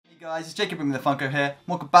Guys, it's Jacob with the Funko here.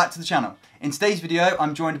 Welcome back to the channel. In today's video,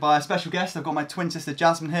 I'm joined by a special guest. I've got my twin sister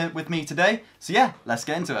Jasmine here with me today. So yeah, let's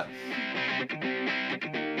get into it.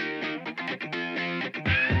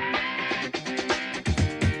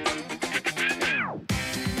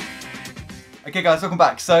 Okay guys, welcome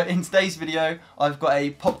back. So in today's video, I've got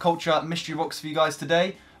a Popcultcha mystery box for you guys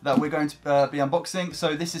today that we're going to be unboxing.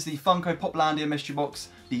 So this is the Funko Pop mystery box,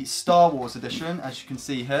 the Star Wars edition, as you can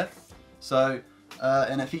see here. So,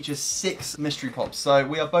 and it features 6 mystery pops. So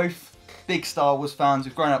we are both big Star Wars fans.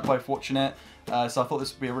 We've grown up both watching it. So I thought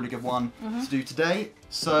this would be a really good one to do today.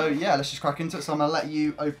 So yeah, let's just crack into it. So I'm gonna let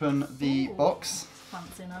you open the box.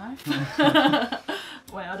 Fancy knife.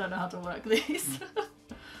 Wait, I don't know how to work these.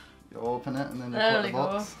 You open it and then you there put the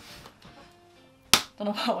box. Don't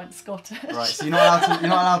know why I went Scottish. Right, so you're not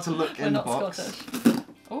allowed to look in the box. Scottish.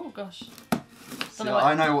 Oh gosh. So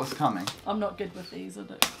I know what's coming. I'm not good with these, I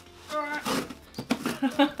don't.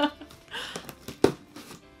 Better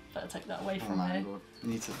take that away from me. You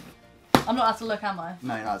need to. I'm not allowed to look, am I?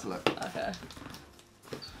 No, you're not allowed to look. Okay.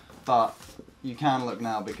 But you can look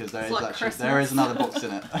now because there it's is another box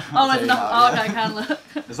in it. Oh, there's another. Oh, okay, I can look.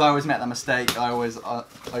 Because I always make that mistake. I always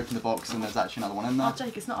open the box and there's actually another one in there. Oh,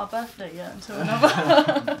 Jake, it's not our birthday yet until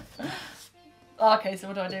another. Oh, okay, so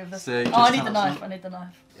what do I do with this? So oh, I need the knife. I need the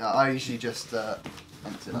knife. Yeah, I usually just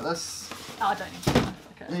empty it like this. Oh, I don't need the knife.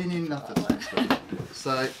 Okay. You need nothing.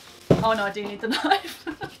 So. Oh no, I do need the knife.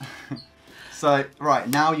 So right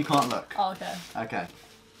now you can't look. Oh, okay. Okay.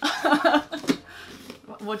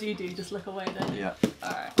 What do you do? Just look away then? Yeah.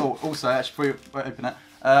 Alright. Oh, also, actually, before you open it,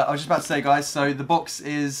 I was just about to say, guys, so the box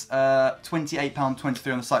is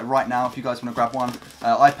 £28.23 on the site right now if you guys want to grab one.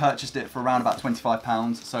 I purchased it for around about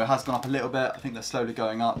 £25, so it has gone up a little bit. I think they're slowly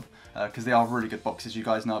going up because they are really good boxes. You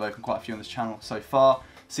guys know I've opened quite a few on this channel so far.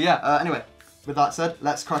 So yeah, anyway, with that said,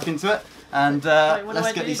 let's crack into it and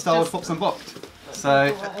let's get these Star Wars pops unboxed.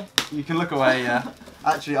 So you can look away, yeah.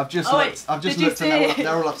 Actually, I've just looked and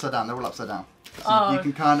they're all upside down. They're all upside down. So you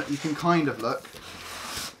can kind of look.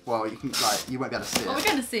 Well, you can you won't be able to see it. Well, we're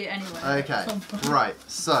going to see it anyway. Okay. Right.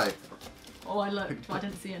 So. Oh, I looked, but I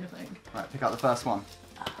didn't see anything. Right. Pick out the first one.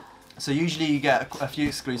 So usually you get a few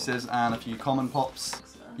exclusives and a few common pops.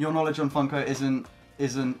 Your knowledge on Funko isn't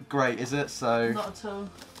great, is it? So. Not at all.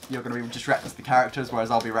 You're going to be just reacting to the characters, whereas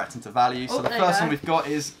I'll be reacting to value. So the first one we've got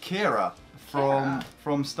is Kira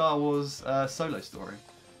from Star Wars Solo Story.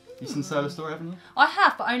 You've seen Solo Story, haven't you? I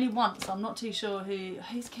have, but only once. I'm not too sure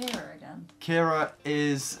who's Kira again. Kira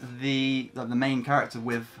is the main character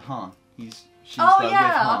with Han. She's with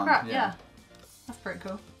Han. Oh crap, yeah. That's pretty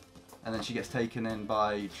cool. And then she gets taken in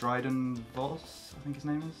by Dryden Voss, I think his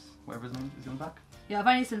name is. Whatever his name is on the back. Yeah, I've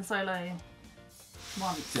only seen Solo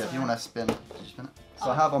once. So yeah, if you want to spin, just spin it. So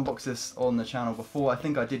I have unboxed this on the channel before. I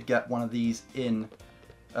think I did get one of these in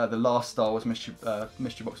the last Star Wars mystery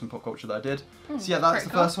box from Popcultcha that I did. So yeah, that's the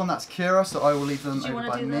first one. That's Kira. So I will leave them over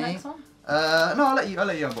by me. The next one? No, I'll let you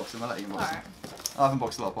unbox them. Right. I've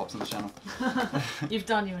unboxed a lot of pops on the channel. You've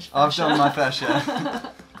done your fair I've done my fair share.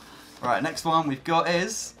 Right, next one we've got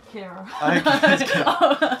is Kira. Okay, it's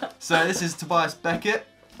Kira. So this is Tobias Beckett,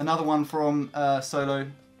 another one from Solo.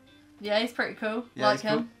 Yeah, he's pretty cool. Yeah, like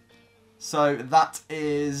him. Cool. So that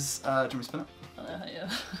is. Do you want me to spin it? Yeah.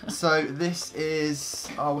 So this is,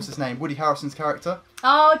 what's his name? Woody Harrelson's character.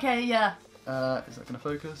 Oh, okay, yeah. Is that going to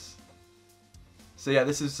focus? So yeah,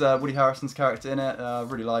 this is Woody Harrelson's character in it.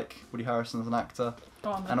 Really like Woody Harrelson as an actor.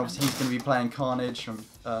 Oh, and obviously he's going to be playing Carnage. I'm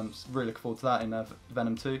really looking forward to that in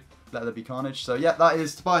Venom 2. Let There Be Carnage. So yeah, that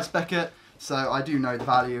is Tobias Beckett. So I do know the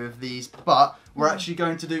value of these, but we're actually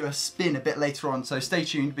going to do a spin a bit later on. So stay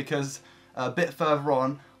tuned because a bit further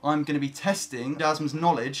on, I'm going to be testing Jasmine's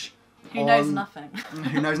knowledge. Who knows nothing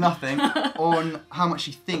on how much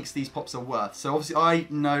she thinks these pops are worth. So obviously I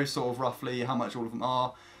know sort of roughly how much all of them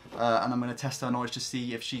are, and I'm going to test her knowledge to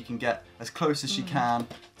see if she can get as close as she can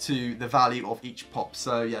to the value of each pop.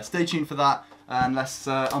 So yeah, stay tuned for that, and let's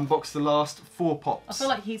unbox the last 4 pops. I feel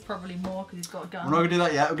like he's probably more because he's got a gun. We're not going to do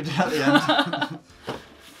that yet, we're going to do that at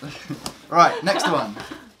the end. Right, next one.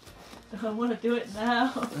 I want to do it now.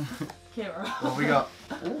 Kira. What have we got?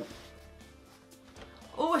 Ooh.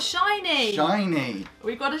 Oh, a shiny! Shiny!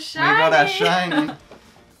 We got a shiny! We got a shiny!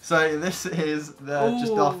 So this is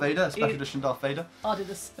just Darth Vader, a special edition Darth Vader. I'll do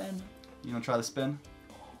the spin. You want to try the spin?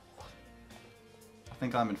 I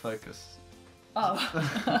think I'm in focus. Oh.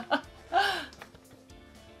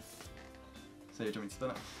 So you want me to spin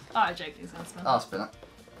it? Alright, Jake is going to spin it. I'll spin it.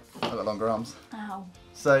 I've got longer arms. Ow.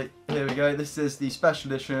 So here we go. This is the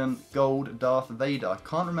special edition gold Darth Vader. I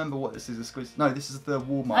can't remember what this is exclusive. No, this is the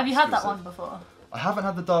Walmart. Have you had that one before? I haven't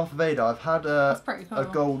had the Darth Vader. I've had a cool.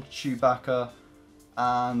 gold Chewbacca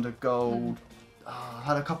and a gold. I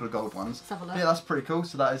had a couple of gold ones. Let's have a look. Yeah, that's pretty cool.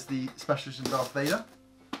 So that is the special edition Darth Vader.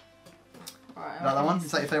 Right, Is that one?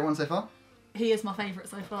 Is that your favourite one so far? He is my favourite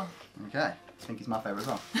so far. Okay, I think he's my favourite as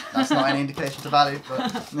well. That's not any indication to value,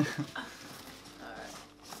 but...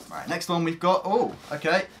 Right, next one we've got, oh,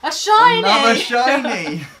 okay. A shiny! Another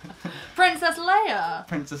shiny! Princess Leia!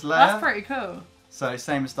 Princess Leia. That's pretty cool. So,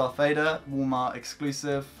 same as Darth Vader, Walmart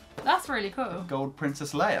exclusive. That's really cool. Gold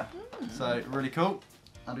Princess Leia. So, really cool.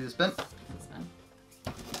 I'll do the spin.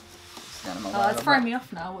 It's throwing me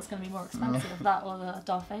off now. What's going to be more expensive, that or the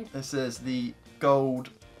Darth Vader? This is the gold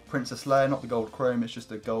Princess Leia, not the gold chrome, it's just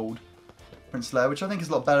the gold Princess Leia, which I think is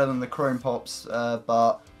a lot better than the chrome pops,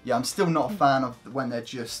 but yeah, I'm still not a fan of when they're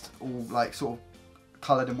just all like sort of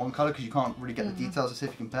coloured in one colour because you can't really get the details. So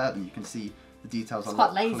if you compare them, you can see the details a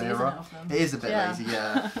lot clearer. It's quite lazy, isn't it, of them? It is a bit lazy,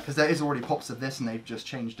 yeah, because there is already pops of this and they've just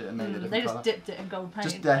changed it and made it a different They just colour. dipped it in gold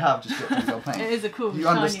paint. They have just dipped it in gold paint. It is a cool You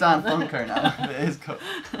shiny understand one. Funko now. It is cool.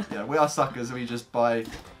 Yeah, we are suckers. We just buy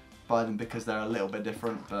them because they're a little bit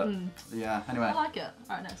different, but yeah. Anyway. I like it.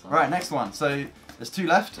 Alright, next one. Right, next one. So there's 2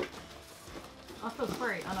 left. I feel 3.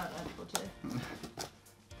 I know I've got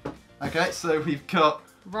 2. Okay, so we've got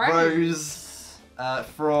Rose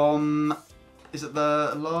from. Is it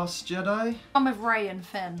the Last Jedi? I'm with Rey and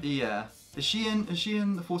Finn. Yeah. Is she in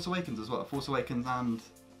The Force Awakens as well? Force Awakens and.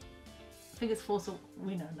 I think it's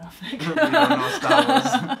we know nothing. We don't know Star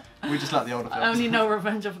Wars. We just like the older films. I only know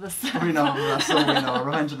Revenge of the Sith. We know, that's all we know.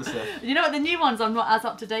 Revenge of the Sith. You know what? The new ones I'm not as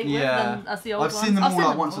up to date with as the old ones. I've seen them all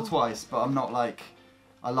like once or twice, but I'm not like.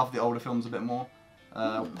 I love the older films a bit more.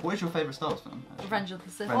 What is your favourite Star Wars film? Actually? Revenge of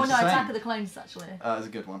the Sith. Revenge Oh no, the Attack Same. of the Clones actually. It's a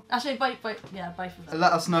good one. Actually, both of them.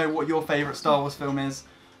 Let us know what your favourite Star Wars film is.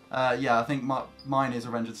 Yeah, I think mine is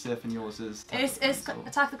Revenge of the Sith and yours is... It's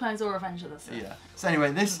Attack of the Clones or Revenge of the Sith. Yeah. So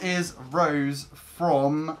anyway, this is Rose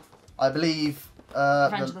from, I believe...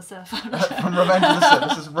 Revenge of the Sith. From Revenge of the Sith.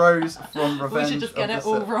 This is Rose from Revenge of the Sith. We should just get it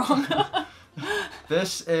all wrong.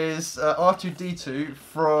 This is R2-D2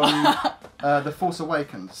 from The Force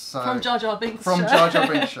Awakens. So from Jar Jar Binks From show. Jar Jar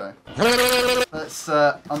Binks show. Let's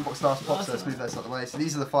unbox the last pops. So let's move those out of the way. So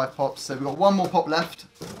these are the 5 pops. So we've got 1 more pop left.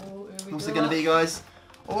 What's it going to be, guys?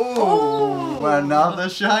 Oh, another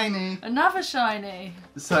shiny. Another shiny.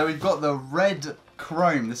 So we've got the red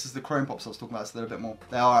chrome. This is the chrome pops I was talking about. So they're a bit more.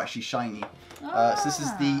 They are actually shiny. So this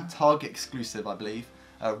is the Target exclusive, I believe.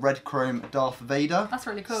 Red chrome Darth Vader. That's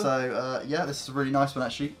really cool. So yeah, this is a really nice one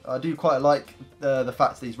actually. I do quite like the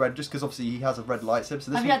fact that he's red, just because obviously he has a red lightsaber.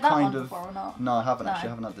 So this Have one you had that kind one of. before or not? No, I haven't No. actually.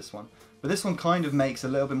 I haven't had this one. But this one kind of makes a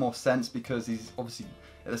little bit more sense because he's obviously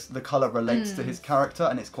the colour relates to his character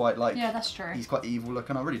and it's quite like. Yeah, that's true. He's quite evil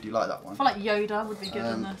looking. I really do like that one. I feel like Yoda would be good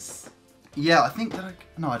in this. Yeah, I think that.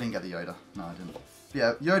 No, I didn't get the Yoda. No, I didn't.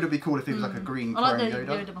 Yeah, Yoda would be cool if he was like a green I chrome like the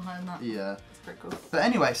Yoda. behind that. Yeah. It's pretty cool. But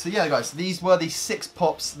anyway, so yeah, guys, these were the 6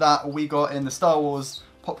 pops that we got in the Star Wars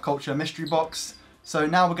Popcultcha mystery box. So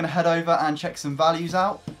now we're going to head over and check some values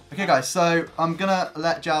out. Okay, guys, so I'm going to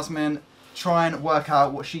let Jasmine try and work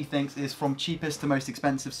out what she thinks is from cheapest to most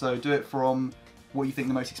expensive. So do it from what you think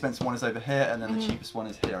the most expensive one is over here, and then the cheapest one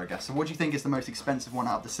is here, I guess. So what do you think is the most expensive one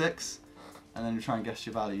out of the 6? And then you try and guess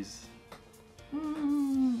your values.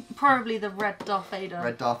 Probably the red Darth Vader.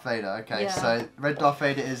 Red Darth Vader, okay. Yeah. So red Darth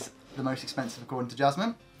Vader is the most expensive according to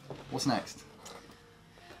Jasmine. What's next?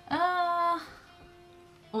 Well,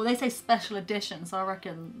 they say special edition, so I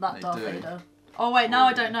reckon that They Darth do. Vader. Oh wait, now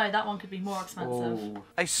I don't know. That one could be more expensive. Oh,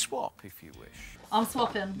 A swap, if you wish. I'm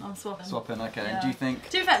swapping. swapping, okay. Yeah. And do you think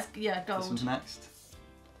To be fair, yeah, this one's gold. next?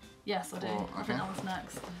 Yes, I do. Oh, I okay. think that one's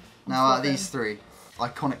next. I'm Now, swapping. these 3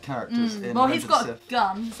 iconic characters in Well, Revenge he's of got the a Sith.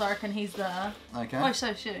 gun, so I reckon he's there. Okay. Oh,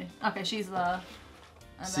 so she. Okay, she's there.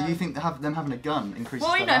 And So you think them having a gun increases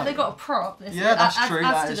Well, you their know, if they value? got a prop, it's, Yeah, that's true,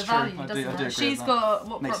 that adds to is the true. value, I do doesn't agree it? with She's that. got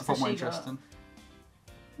what Makes it props more has she got? interesting.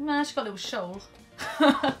 No, she's got a little shawl.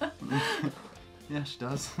 Yeah, she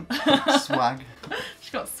does. Swag.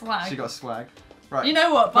 She's got swag. She got swag. Right. You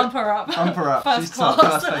know what? Bump her up. Bump her up. First She's top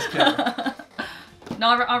class. first killer. No,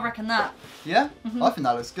 I reckon that. Yeah? I think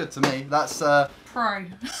that looks good to me. That's Pro.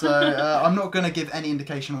 so I'm not going to give any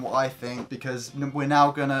indication on what I think because we're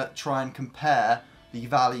now going to try and compare the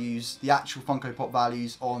values, the actual Funko Pop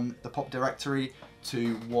values on the Pop Directory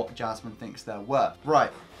to what Jasmine thinks they're worth.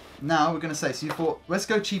 Right. Now we're going to say, so you thought, let's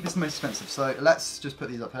go cheapest and most expensive. So let's just put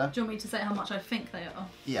these up here. Do you want me to say how much I think they are?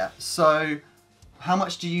 Yeah. So how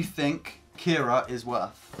much do you think Kira is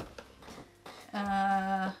worth?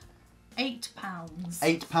 £8.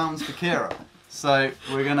 £8 for Kira. So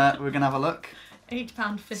we're gonna have a look.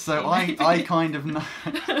 £8.50. So I kind of know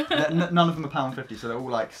that none of them are £1.50, so they're all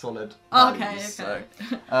like solid Okay, values. okay.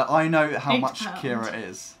 So I know how much £8. Kira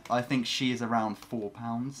is. I think she is around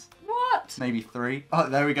 £4. What? Maybe 3. Oh,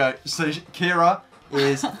 there we go. So Kira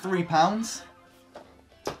is £3.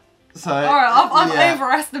 So Alright, I've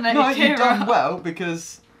overestimated No, Kira. you've done well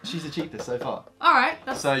because she's the cheapest so far. Alright,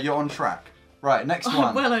 that's... So you're on track. Right, next I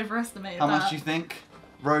one. well overestimated How that. much do you think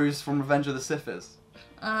Rose from Revenge of the Sith is?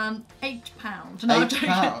 £8. No, I'm joking.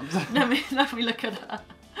 £8? Let me look at her.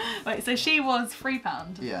 Wait, so she was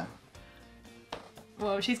 £3? Yeah.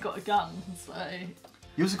 Well, she's got a gun, so...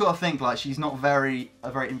 You also got to think, like, she's not a very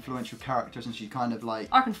influential character, and she kind of, like...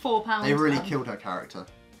 I reckon £4. They really then. killed her character.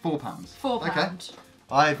 £4. £4. Okay.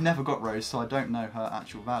 I've never got Rose, so I don't know her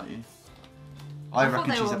actual value. I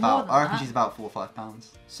reckon she's about £4 or £5.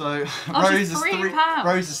 So Rose is £3.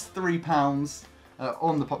 Rose is £3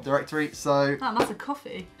 on the Pop Directory. So Damn, that's a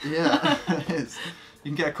coffee. yeah, it is. You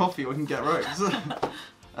can get a coffee or you can get Rose.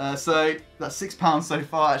 So that's £6 so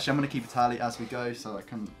far. Actually, I'm going to keep a tally as we go, so I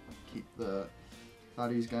can keep the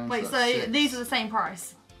values going. Wait, so that's 6. these are the same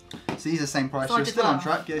price? So these are the same price. So I You're did still on well.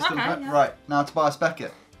 track. Yeah, still on Okay, track. yeah. Right, now Tobias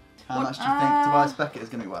Beckett. How much do you think Tobias Beckett is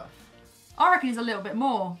going to be worth? I reckon he's a little bit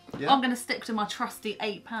more. Yeah. I'm going to stick to my trusty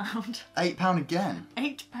 £8. £8 again.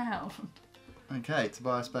 £8. Okay,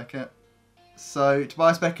 Tobias Beckett. So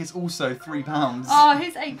Tobias Beckett's also £3. Oh,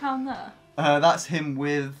 who's £8 there? That's him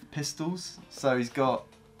with pistols. So he's just a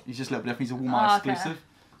little bit different. He's a Walmart okay. exclusive.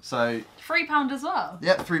 So £3 as well?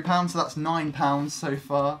 yep, £3. So that's £9 so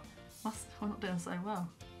far. We're not doing so well.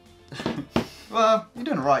 Well, you're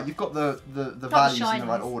doing alright. You've got the values in the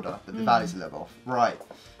right shinies. order, but the values are a little off. Right.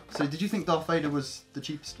 So did you think Darth Vader was the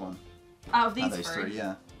cheapest one? Out of these Out of those three,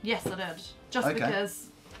 yeah. Yes, I did. Just Okay. because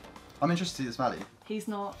I'm interested to see this value. he's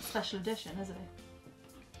not special edition, is he?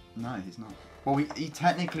 No, he's not. Well, he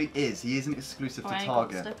technically is. He isn't exclusive Oh, to I ain't got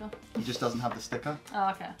the Target. sticker. He just doesn't have the sticker. Oh,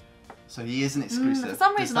 okay. So he isn't exclusive. For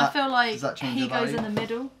some Does reason, that- I feel like does that change he your goes value? in the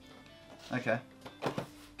middle. Okay.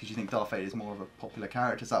 Because you think Darth Vader is more of a popular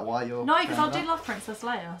character. Is that why you're... No, because I going do with love Princess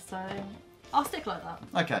Leia, so I'll stick like that.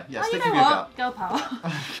 that? Okay, yeah, Oh, stick you with know your what? Girl power.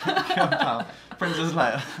 gut. Girl power. Princess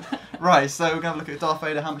Leia. Right, so we're going to look at Darth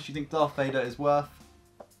Vader. How much do you think Darth Vader is worth?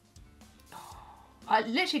 I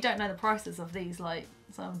literally don't know the prices of these, like,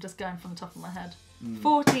 so I'm just going from the top of my head.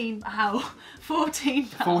 14. Ow. £14.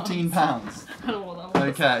 £14. I don't know what that was.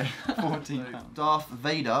 Okay, £14. Darth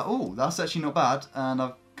Vader. Oh, that's actually not bad. And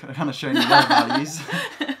I've kind of shown you their values.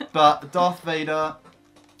 But Darth Vader,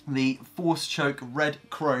 the Force Choke Red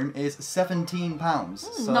Chrome, is £17.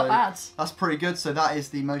 So not bad. That's pretty good. So that is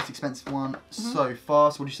the most expensive one so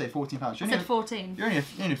far. So what did you say, £14? I said 14. You're only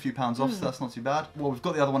a few pounds off, so that's not too bad. Well, we've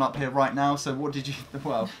got the other one up here right now. So what did you...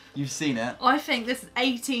 Well, you've seen it. I think this is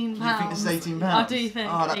 £18. You think this is £18? I do think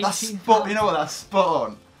Oh, that's £18. spot. You know what? That's spot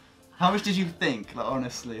on. How much did you think? Like,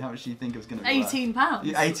 honestly, how much do you think it was going to be? £18.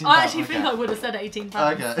 Yeah, £18. I actually think okay. I would have said £18.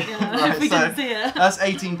 Okay. Yeah, Right, if we so didn't see it. That's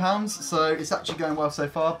 £18. So it's actually going well so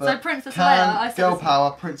far. But So Princess can Leia, I said Girl this- Power,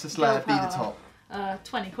 Princess Girl Leia be the Power. top?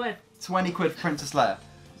 20 quid. 20 quid for Princess Leia.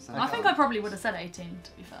 So, I think I probably would have said 18,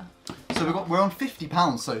 to be fair. So we're on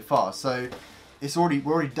 £50 so far. So we're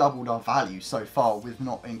already doubled our value so far, with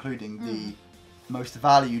not including the most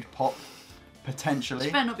valued pop potentially.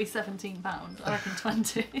 It better not be £17. I reckon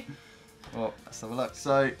 20. Well, let's have a look.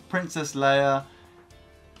 So Princess Leia.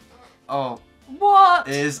 Oh. What?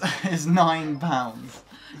 Is £9.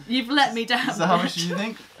 You've let me down. So how much bitch. do you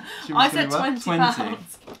think? I said £20.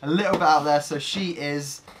 A little bit out there. So she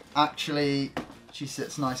is actually, she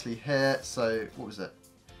sits nicely here. So what was it?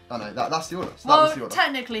 Oh no, that's the order. So that was the Well, order.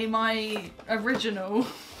 technically my original.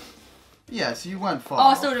 Yeah, so you weren't far Oh,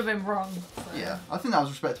 I off. still would have been wrong. So. Yeah, I think that was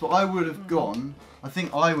respectable. I would have gone. I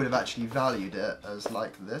think I would have actually valued it as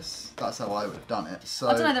like this. That's how I would have done it. So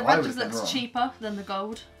I don't know, the I red would just have been looks wrong. cheaper than the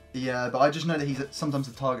gold. Yeah, but I just know that sometimes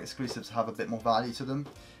the Target exclusives have a bit more value to them,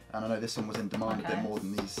 and I know this one was in demand a bit Okay. more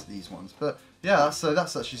than these ones. But yeah, so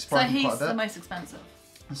that's actually So surprising he's quite a bit. the most expensive.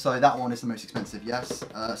 So that one is the most expensive, yes.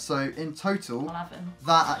 So in total, I'll have him.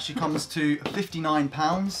 that actually comes to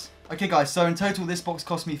 £59. Okay guys, so in total this box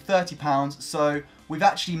cost me £30, so we've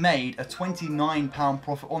actually made a £29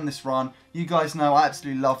 profit on this run. You guys know I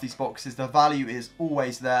absolutely love these boxes, the value is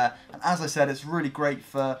always there, and as I said, it's really great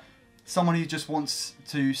for someone who just wants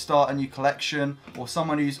to start a new collection, or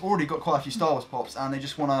someone who's already got quite a few Star Wars pops and they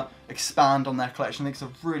just want to expand on their collection. I think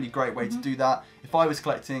it's a really great way to do that. If I was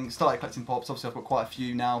started collecting pops, obviously I've got quite a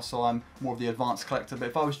few now, so I'm more of the advanced collector, but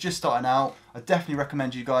if I was just starting out, I definitely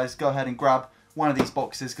recommend you guys go ahead and grab one of these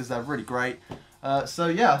boxes because they're really great. So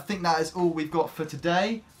yeah, I think that is all we've got for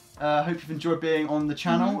today. Hope you've enjoyed being on the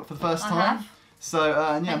channel for the first I time. have. So,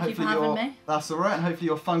 and yeah, Thank you for hopefully having me. that's alright, and hopefully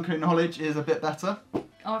your Funko knowledge is a bit better. Oh,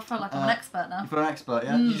 I feel like I'm an expert now. You feel an expert,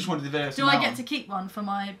 yeah? You just wanted the video. Do I get to keep one for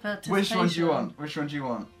my participation? Which one do you want? Which one do you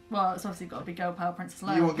want? Well, it's obviously got to be Girl Power Princess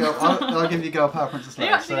Leia. You want Girl? I'll give you Girl Power Princess Are you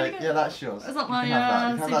Leia. actually So gonna get yeah, that's yours. Is that my you can have that.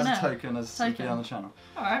 You can have that as a souvenir? token as you be on the channel.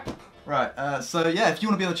 Alright. Right. So yeah, if you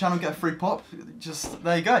want to be on the channel, and get a free pop. Just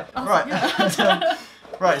there you go. Oh, Right. yeah.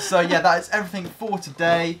 Right, so yeah, that is everything for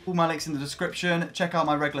today. All my links in the description. Check out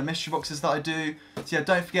my regular mystery boxes that I do. So yeah,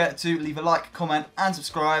 don't forget to leave a like, comment, and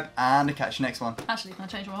subscribe, and I'll catch you next one. Actually, can I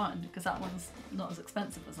change my mind? Because that one's not as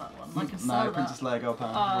expensive as that one. I can sell No, that. Princess Leia Girl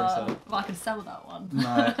Power. Well, I can sell that one.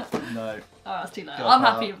 No, no. Oh, that's too low. Girl I'm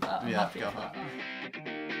Power. happy with that. I'm Yeah, happy Girl with Power. that.